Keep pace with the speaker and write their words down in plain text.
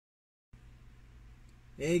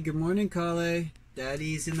Hey, good morning, Kale.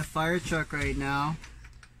 Daddy's in the fire truck right now.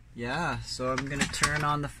 Yeah, so I'm gonna turn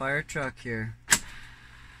on the fire truck here.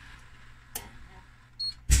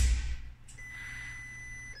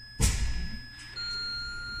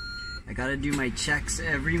 I gotta do my checks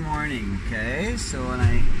every morning, okay? So when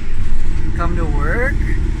I come to work,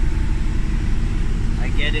 I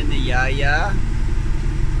get in the yaya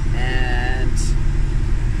and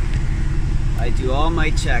I do all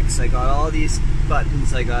my checks. I got all these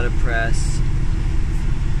buttons I gotta press.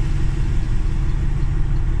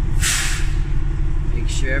 Make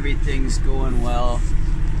sure everything's going well.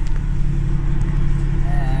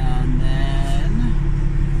 And then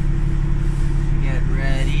get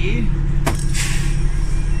ready.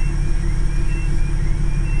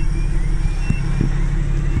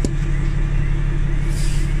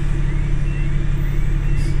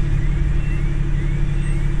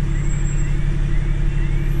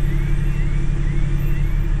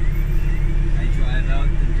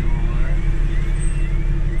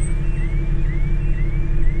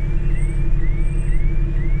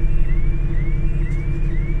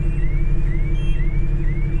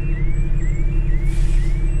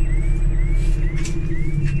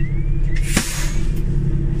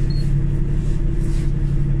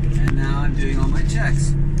 Doing all my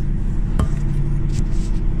checks.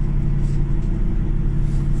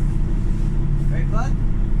 Right, bud?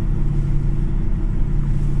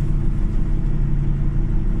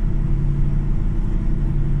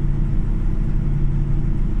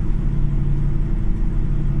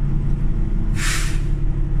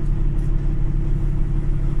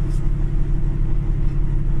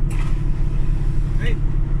 Right.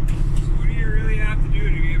 So what do you really have to do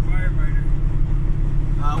to be a firefighter?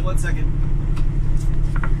 1 second.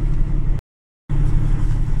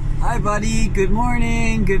 Hi buddy, good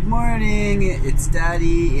morning, it's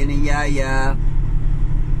Daddy in a yaya.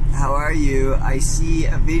 How are you? I see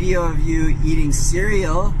a video of you eating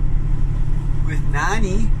cereal with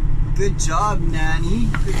Nanny. Good job, Nanny.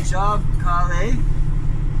 Good job, Kale.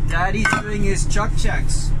 Daddy's doing his truck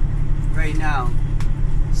checks right now.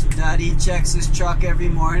 So Daddy checks his truck every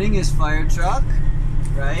morning, his fire truck,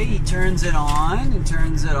 right? He turns it on and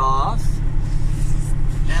turns it off.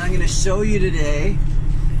 And I'm gonna show you today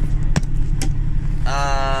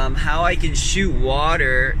how I can shoot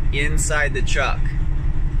water inside the truck.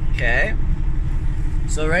 Okay?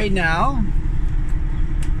 So right now,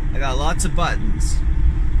 I got lots of buttons.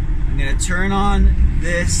 I'm gonna turn on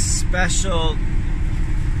this special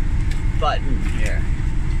button here.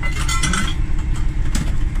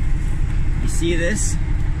 You see this?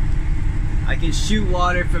 I can shoot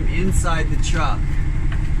water from inside the truck.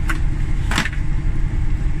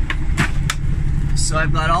 So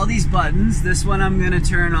I've got all these buttons. This one I'm gonna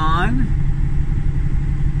turn on.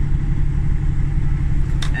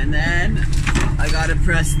 And then I gotta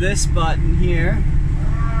press this button here.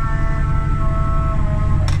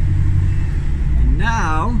 And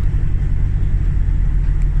now,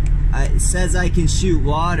 it says I can shoot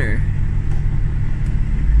water.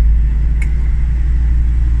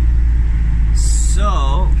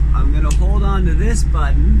 So I'm gonna hold on to this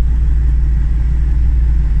button.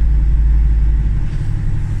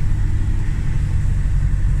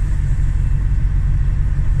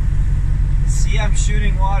 See, I'm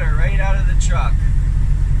shooting water right out of the truck.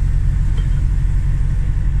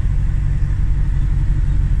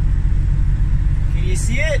 Can you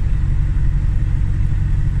see it?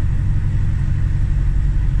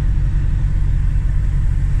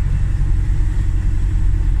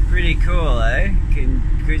 Pretty cool, eh?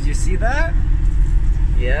 Could you see that?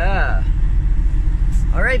 Yeah.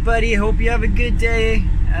 All right, buddy. Hope you have a good day.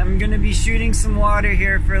 I'm gonna be shooting some water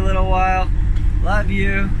here for a little while. Love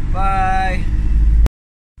you. Bye.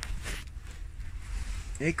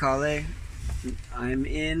 Hey, Kale. I'm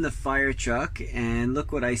in the fire truck, and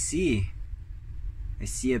look what I see. I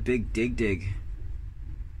see a big dig.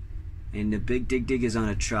 And the big dig is on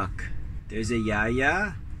a truck. There's a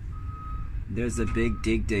yaya. There's a big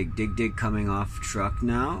dig coming off truck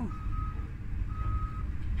now.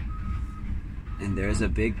 And there's a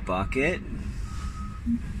big bucket.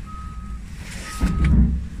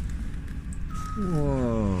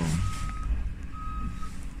 Whoa.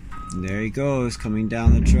 And there he goes, coming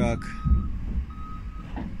down the truck.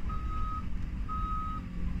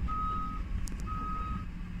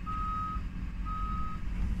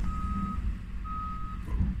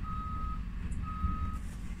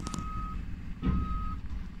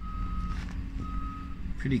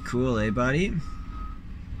 Pretty cool, eh, buddy?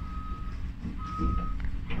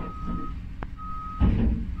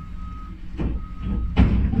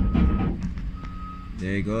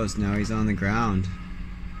 There he goes, now he's on the ground.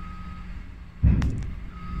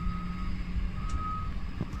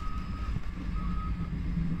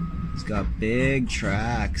 He's got big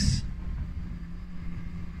tracks.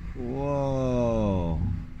 Whoa.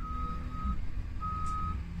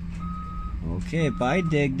 Okay, bye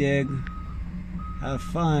Dig Dig. Have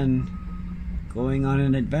fun going on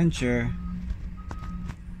an adventure.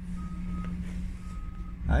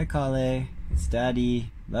 Hi Kale, it's Daddy.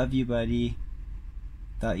 Love you, buddy.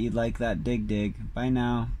 Thought you'd like that Dig Dig. Bye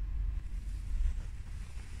now.